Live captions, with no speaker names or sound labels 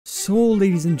So,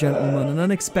 ladies and gentlemen, an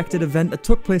unexpected event that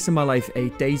took place in my life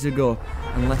 8 days ago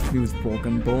and left me with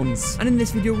broken bones. And in this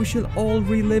video, we shall all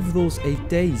relive those 8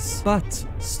 days, but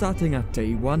starting at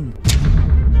day 1.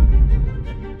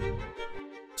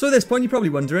 So at this point, you're probably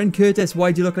wondering, Curtis,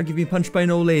 why do you look like you've been punched by an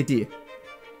old lady?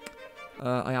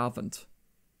 I haven't.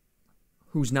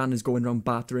 Whose nan is going around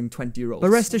battering 20-year-olds. But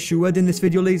rest assured, in this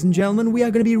video, ladies and gentlemen, we are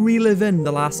going to be reliving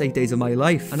the last 8 days of my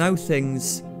life and how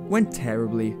things went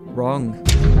terribly wrong.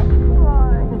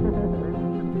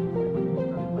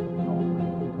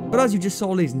 But as you just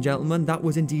saw, ladies and gentlemen, that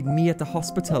was indeed me at the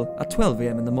hospital at 12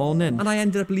 AM in the morning. And I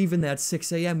ended up leaving there at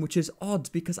 6 AM, which is odd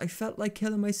because I felt like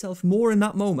killing myself more in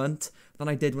that moment than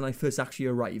I did when I first actually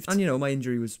arrived. And you know, my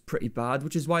injury was pretty bad,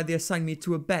 which is why they assigned me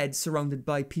to a bed surrounded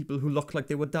by people who looked like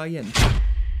they were dying.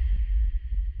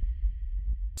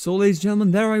 So, ladies and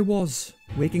gentlemen, there I was,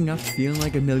 waking up feeling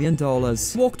like $1 million.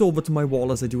 Walked over to my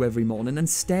wall as I do every morning and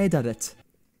stared at it.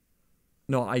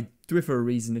 No, I do it for a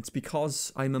reason. It's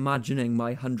because I'm imagining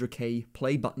my 100k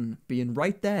play button being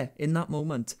right there in that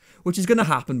moment. Which is going to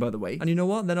happen, by the way. And you know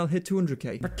what? Then I'll hit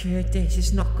 200k. But Curtis,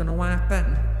 it's not going to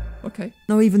happen. Okay.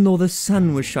 Now, even though the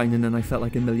sun was shining and I felt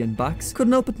like $1 million,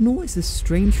 couldn't help but notice this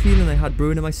strange feeling I had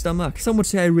brewing in my stomach. Some would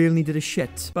say I really needed a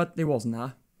shit, but it wasn't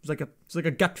that. It was like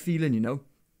a gut feeling, you know?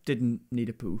 Didn't need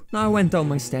a poo. Now I went down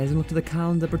my stairs and looked at the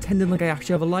calendar, pretending like I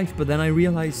actually have a life, but then I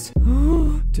realised,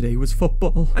 today was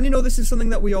football. And you know, this is something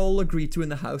that we all agreed to in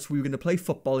the house. We were going to play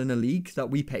football in a league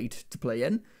that we paid to play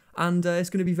in, and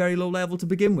it's going to be very low level to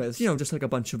begin with. You know, just like a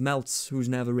bunch of melts who's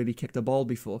never really kicked a ball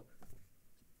before.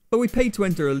 But we paid to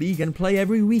enter a league and play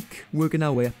every week, working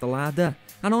our way up the ladder.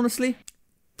 And honestly,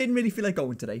 didn't really feel like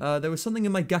going today. There was something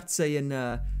in my gut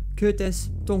saying, Curtis,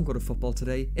 don't go to football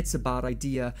today. It's a bad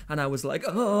idea. And I was like,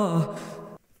 oh.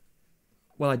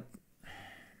 Well,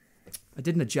 I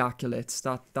didn't ejaculate.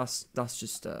 That's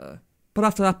just. But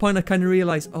after that point, I kind of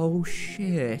realized, oh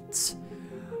shit,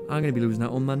 I'm gonna be losing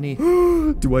out on money.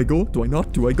 Do I go? Do I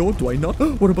not? Do I go? Do I not?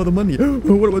 What about the money?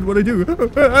 What do I do?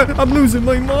 I'm losing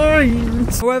my mind.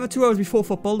 However, 2 hours before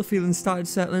football, the feelings started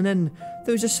settling in.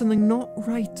 There was just something not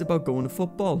right about going to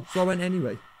football, so I went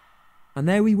anyway. And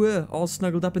there we were, all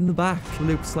snuggled up in the back.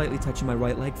 Luke slightly touching my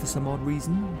right leg for some odd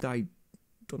reason. I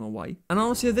don't know why. And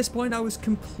honestly, at this point, I was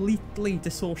completely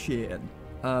dissociating.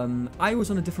 I was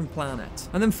on a different planet.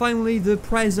 And then finally, the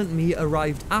present me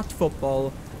arrived at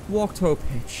football, walked to a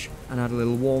pitch, and had a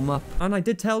little warm-up. And I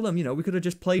did tell them, you know, we could have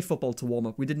just played football to warm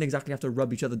up. We didn't exactly have to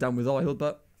rub each other down with oil,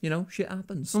 but, you know, shit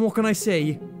happens. And what can I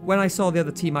say? When I saw the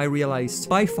other team, I realised,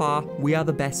 by far, we are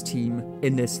the best team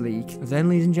in this league. Then,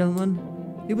 ladies and gentlemen,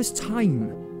 it was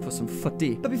time for some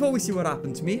footy. But before we see what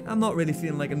happened to me, I'm not really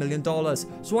feeling like $1 million.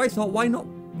 So I thought, why not,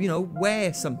 you know,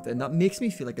 wear something that makes me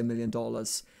feel like $1 million?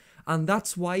 And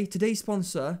that's why today's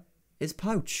sponsor is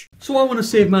Pouch. So I want to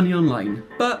save money online,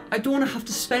 but I don't want to have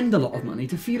to spend a lot of money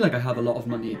to feel like I have a lot of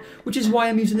money, which is why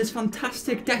I'm using this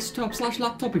fantastic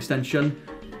desktop/laptop extension,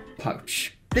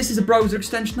 Pouch. This is a browser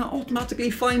extension that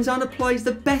automatically finds and applies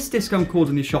the best discount codes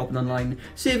when you're shopping online,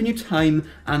 saving you time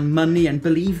and money, and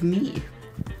believe me,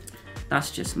 that's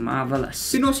just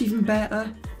marvellous. You know what's even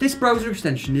better? This browser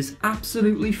extension is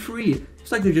absolutely free.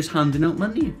 It's like they're just handing out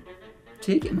money.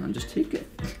 Take it, man, just take it.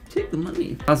 Take the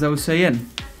money. As I was saying,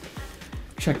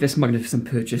 check this magnificent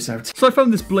purchase out. So I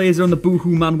found this blazer on the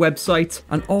Boohoo Man website,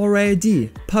 and already,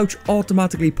 Pouch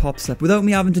automatically pops up without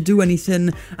me having to do anything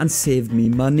and saved me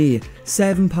money.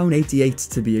 £7.88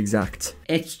 to be exact.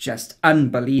 It's just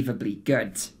unbelievably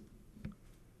good.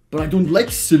 But I don't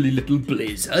like silly little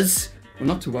blazers. Well,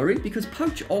 not to worry, because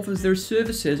Pouch offers their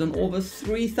services on over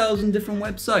 3,000 different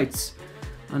websites.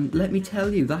 And let me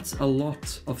tell you, that's a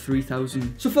lot of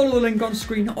 3,000. So follow the link on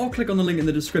screen or click on the link in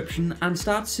the description and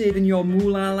start saving your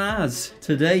moolalas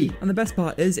today. And the best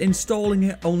part is, installing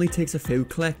it only takes a few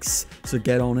clicks, so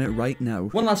get on it right now.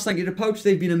 One last thank you to Pouch,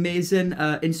 they've been amazing.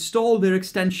 Install their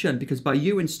extension, because by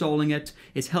you installing it,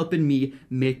 it's helping me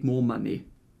make more money.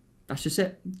 That's just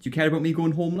it. Do you care about me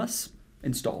going homeless?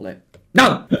 Install it.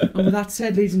 Now! And with that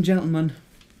said, ladies and gentlemen,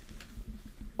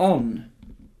 on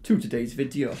to today's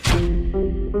video.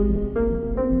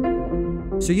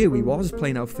 So here we was,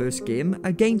 playing our first game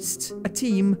against a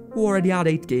team who already had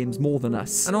 8 games more than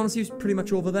us. And honestly, it was pretty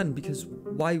much over then, because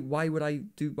why would I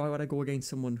go against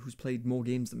someone who's played more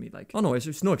games than me? Like, oh no,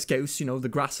 it's no excuse, you know, the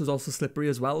grass was also slippery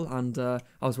as well, and I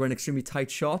was wearing extremely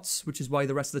tight shorts, which is why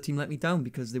the rest of the team let me down,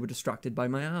 because they were distracted by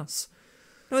my ass.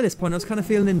 Now at this point, I was kind of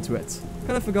feeling into it.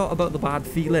 Kind of forgot about the bad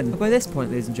feeling. But by this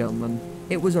point, ladies and gentlemen,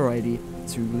 it was already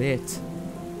too late.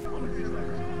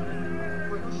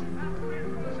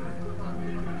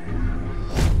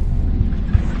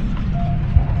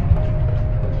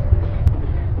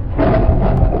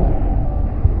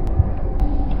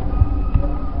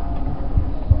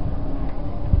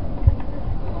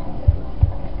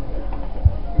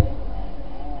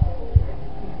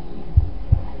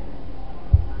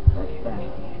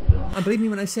 And believe me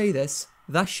when I say this,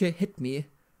 that shit hit me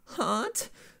hard.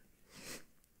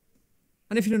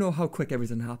 And if you don't know how quick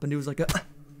everything happened, it was like a...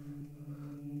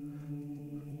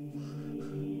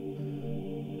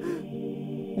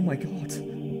 Oh my god.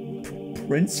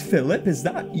 Prince Philip, is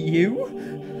that you?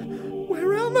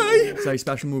 Where am I? Sorry,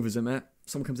 special move, isn't it?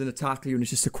 Someone comes in to tackle you and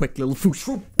it's just a quick little foosh.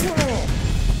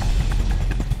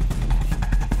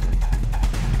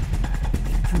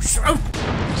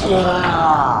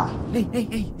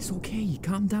 Hey, it's okay,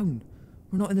 calm down.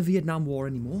 We're not in the Vietnam War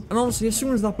anymore. And honestly, as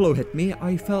soon as that blow hit me,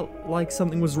 I felt like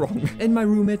something was wrong. In my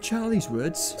roommate Charlie's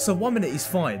words. So 1 minute he's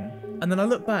fine, and then I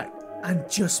look back and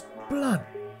just blood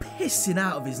pissing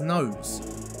out of his nose.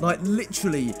 Like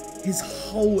literally his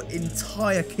whole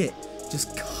entire kit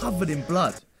just covered in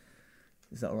blood.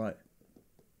 Is that alright?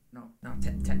 No,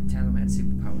 tell him I had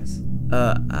superpowers.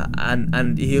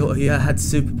 And he had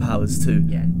superpowers too.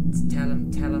 Yeah, tell him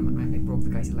I broke the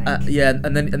guy's leg. Yeah,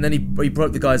 and then he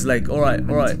broke the guy's leg. All right.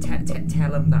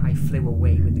 Tell him that I flew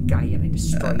away with the guy and I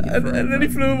destroyed it forever. And then he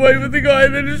flew away with the guy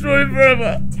and then destroyed it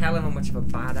forever. Tell him how much of a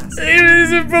badass he is.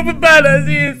 He's a proper badass.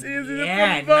 He is. He's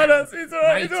yeah, a proper badass. It's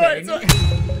alright. It's alright.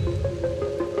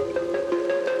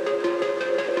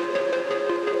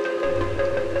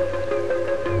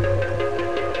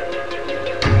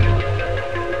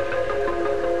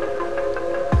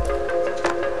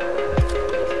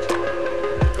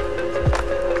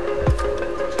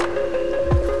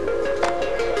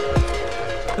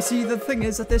 See, the thing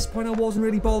is, at this point I wasn't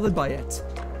really bothered by it.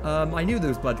 I knew there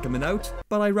was blood coming out,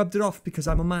 but I rubbed it off because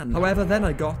I'm a man. However, then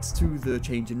I got to the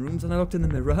changing rooms and I looked in the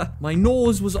mirror. My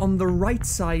nose was on the right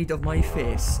side of my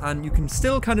face, and you can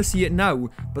still kind of see it now,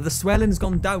 but the swelling's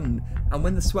gone down. And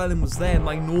when the swelling was there,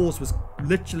 my nose was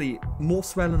literally more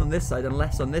swelling on this side and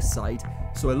less on this side.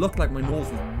 So it looked like my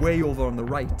nose was way over on the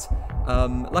right.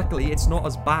 Luckily, it's not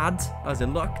as bad as it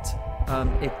looked.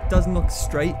 It doesn't look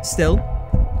straight still.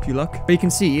 If you look, but you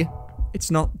can see it's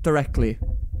not directly.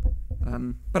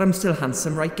 But I'm still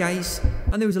handsome, right guys?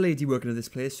 And there was a lady working at this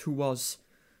place who was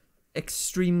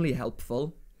extremely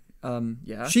helpful.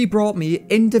 Yeah. She brought me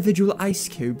individual ice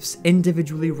cubes,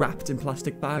 individually wrapped in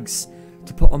plastic bags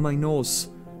to put on my nose.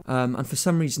 And for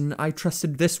some reason, I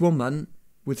trusted this woman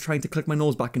with trying to click my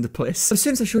nose back into place. So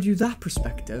since I showed you that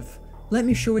perspective, let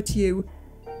me show it to you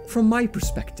from my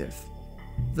perspective.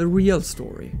 The real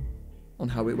story on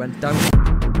how it went down.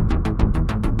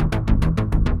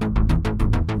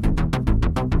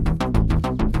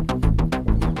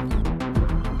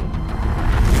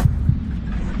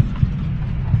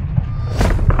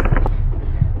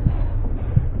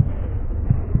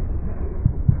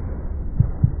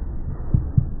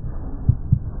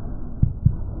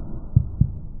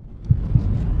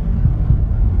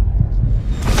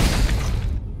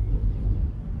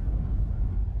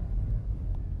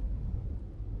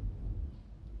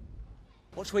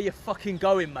 Watch where you're fucking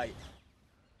going, mate.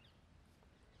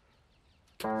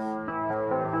 Who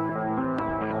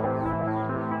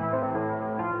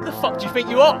the fuck do you think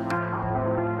you are?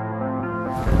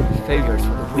 Failures for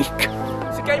the weak.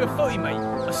 It's a game of footy, mate.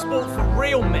 A sport for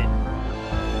real men.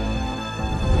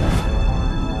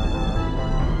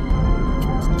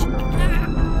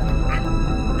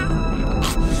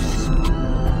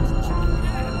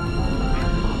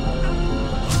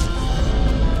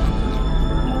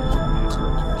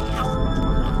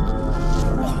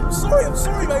 I'm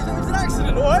sorry, mate. It was an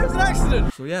accident, alright? It was an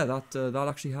accident. So yeah, that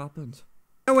actually happened.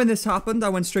 Now when this happened, I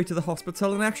went straight to the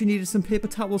hospital and I actually needed some paper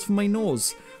towels for my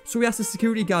nose. So we asked the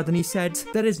security guard and he said,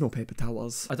 there is no paper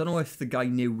towels. I don't know if the guy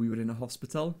knew we were in a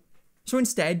hospital. So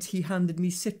instead, he handed me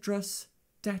Citrus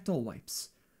Dettol wipes.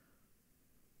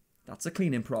 That's a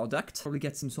cleaning product. Probably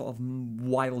get some sort of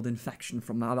wild infection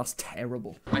from that. That's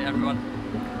terrible. Right, everyone.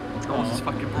 Nose is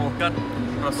fucking broken.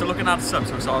 But I'm still looking at the sub,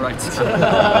 so it's alright.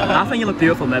 I think you look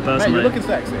beautiful, mate, personally. Mate, you're looking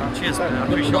sexy. Cheers, man. I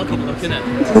appreciate your compliment,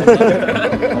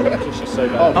 innit? She's so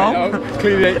bad.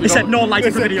 Clearly, he said no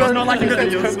liking for videos, no liking for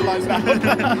videos.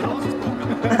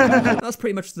 That's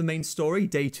pretty much the main story.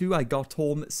 Day 2, I got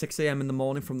home at 6 AM in the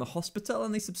morning from the hospital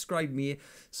and they subscribed me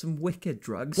some wicked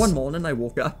drugs. One morning I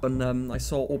woke up and I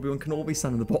saw Obi-Wan Kenobi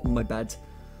standing at the bottom of my bed.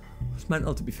 It was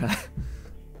mental, to be fair.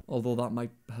 Although that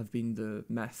might have been the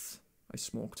meth I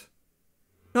smoked.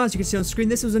 Now, as you can see on screen,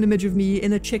 this was an image of me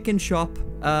in a chicken shop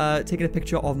taking a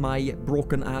picture of my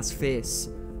broken ass face.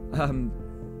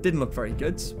 Didn't look very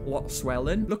good. A lot of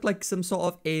swelling. Looked like some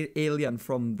sort of alien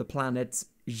from the planet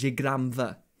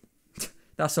Jigramva.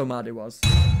 That's how mad it was.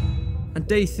 And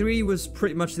day 3 was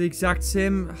pretty much the exact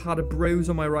same. Had a bruise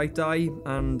on my right eye,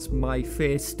 and my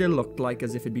face still looked like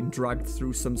as if it'd been dragged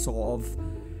through some sort of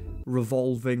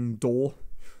revolving door.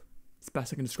 It's the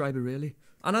best I can describe it, really.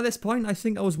 And at this point, I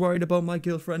think I was worried about my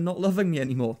girlfriend not loving me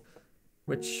anymore.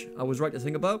 Which I was right to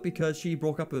think about because she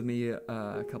broke up with me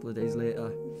a couple of days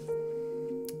later.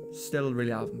 Still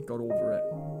really haven't got over it.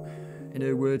 In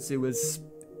her words, it was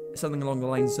something along the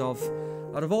lines of,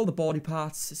 out of all the body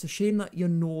parts, it's a shame that your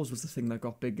nose was the thing that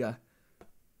got bigger.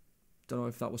 Don't know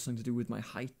if that was something to do with my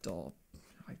height or...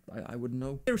 I wouldn't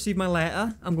know. I received my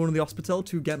letter. I'm going to the hospital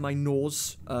to get my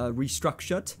nose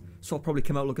restructured. So I'll probably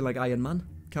come out looking like Iron Man.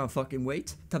 Can't fucking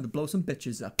wait. Time to blow some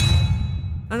bitches up.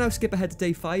 And now skip ahead to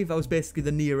day 5. I was basically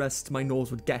the nearest my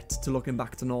nose would get to looking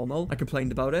back to normal. I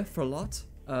complained about it for a lot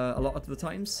of the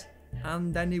times.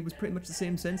 And then it was pretty much the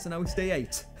same since, and now it's day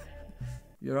 8.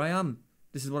 Here I am.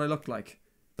 This is what I look like.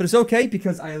 But it's okay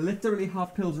because I literally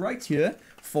have pills right here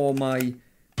for my...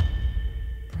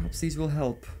 Perhaps these will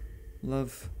help.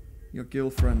 Love, your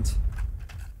girlfriend.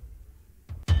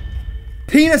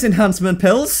 Penis enhancement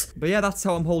pills! But yeah, that's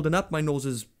how I'm holding up. My nose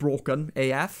is broken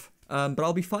AF. But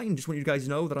I'll be fine. Just want you guys to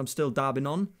know that I'm still dabbing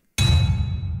on.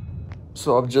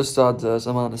 So I've just had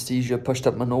some anesthesia pushed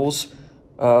up my nose.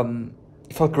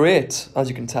 It felt great, as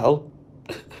you can tell.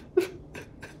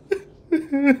 You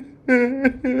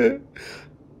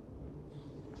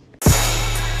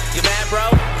mad, bro?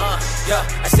 Yeah.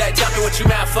 I said, tell me what you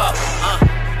mad for.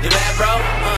 You mad, bro?